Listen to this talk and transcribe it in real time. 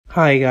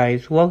Hi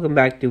guys, welcome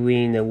back to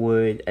reading the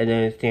Word and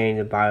understanding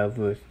the Bible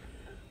verse.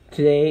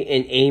 Today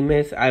in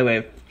Amos, I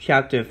read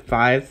chapter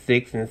 5,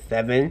 6, and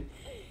 7.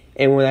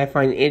 And what I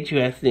find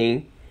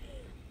interesting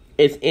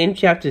is in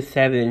chapter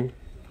 7,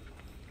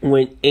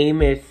 when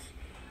Amos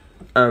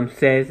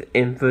says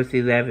in verse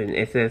 11,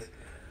 it says,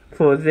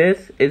 "For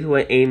this is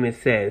what Amos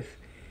says,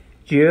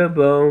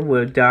 Jeroboam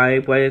will die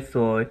by the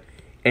sword,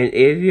 and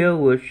Israel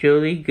will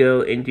surely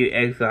go into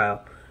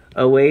exile,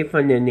 away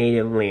from their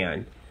native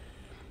land."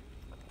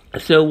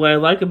 So what I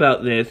like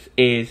about this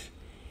is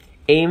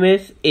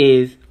Amos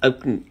he's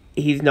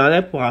not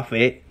a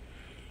prophet.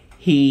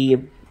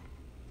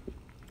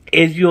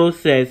 Israel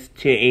says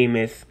to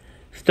Amos,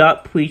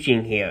 "Stop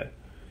preaching here."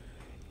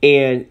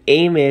 And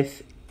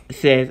Amos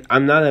says,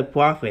 "I'm not a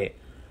prophet,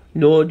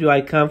 nor do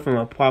I come from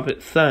a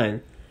prophet's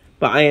son,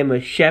 but I am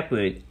a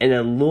shepherd, and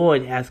the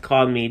Lord has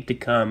called me to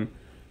come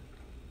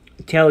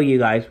tell you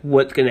guys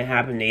what's going to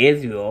happen to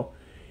Israel."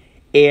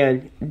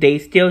 And they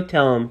still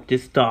tell him to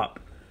stop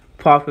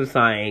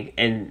prophesying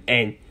and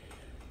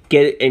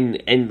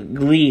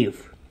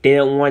leave. They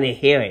don't want to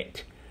hear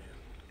it.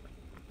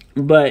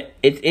 But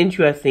it's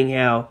interesting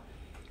how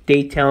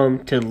they tell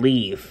him to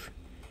leave.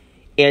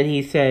 And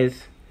he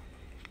says,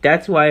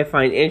 that's why I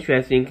find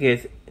interesting,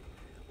 because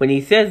when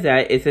he says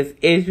that, it says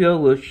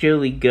Israel will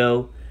surely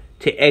go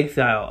to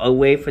exile,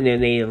 away from their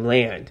native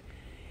land.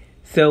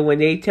 So when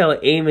they tell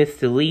Amos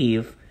to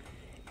leave,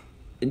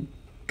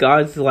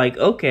 God's like,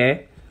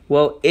 okay,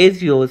 well,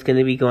 Israel is going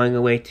to be going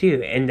away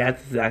too. And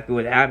that's exactly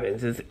what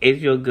happens. Is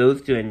Israel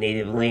goes to a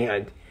native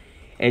land,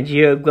 and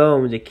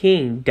Jeroboam the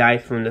king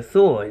dies from the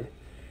sword.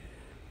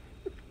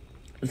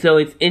 So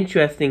it's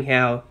interesting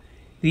how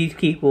these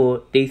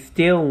people, they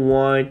still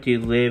want to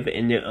live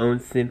in their own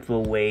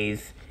sinful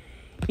ways,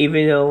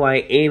 even though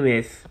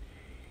Amos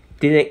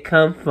didn't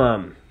come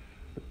from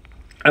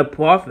a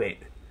prophet.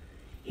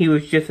 He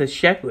was just a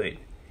shepherd,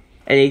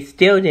 and they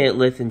still didn't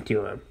listen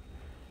to him.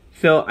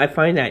 So I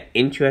find that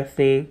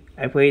interesting.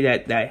 I pray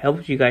that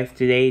helps you guys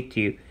today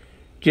to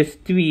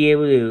just to be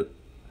able to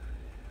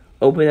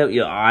open up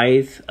your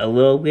eyes a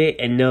little bit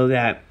and know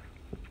that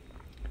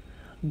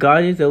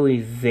God is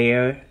always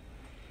there.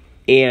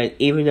 And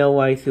even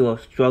though through our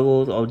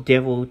struggles or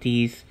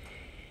difficulties,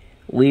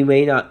 we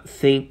may not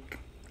think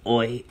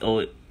or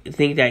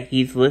think that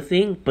He's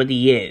listening, but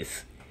He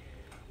is.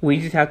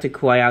 We just have to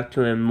cry out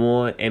to Him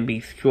more and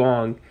be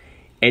strong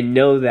and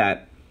know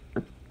that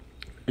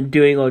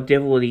during our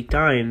difficulty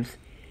times,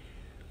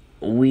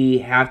 we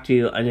have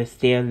to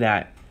understand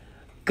that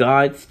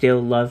God still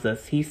loves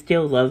us. He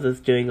still loves us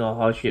during our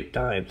hardship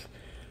times.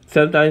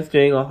 Sometimes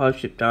during our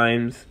hardship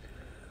times,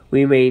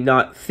 we may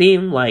not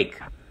seem like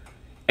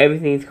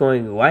everything's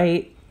going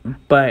right,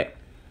 but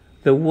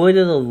the word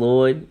of the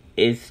Lord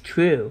is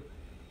true.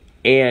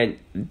 And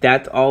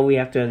that's all we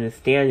have to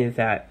understand, is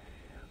that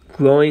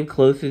growing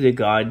closer to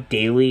God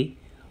daily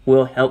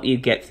will help you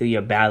get through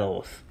your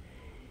battles.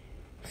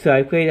 So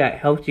I pray that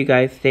helps you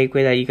guys. Stay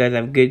great, that you guys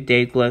have a good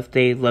day, blessed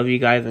day. Love you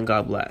guys, and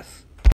God bless.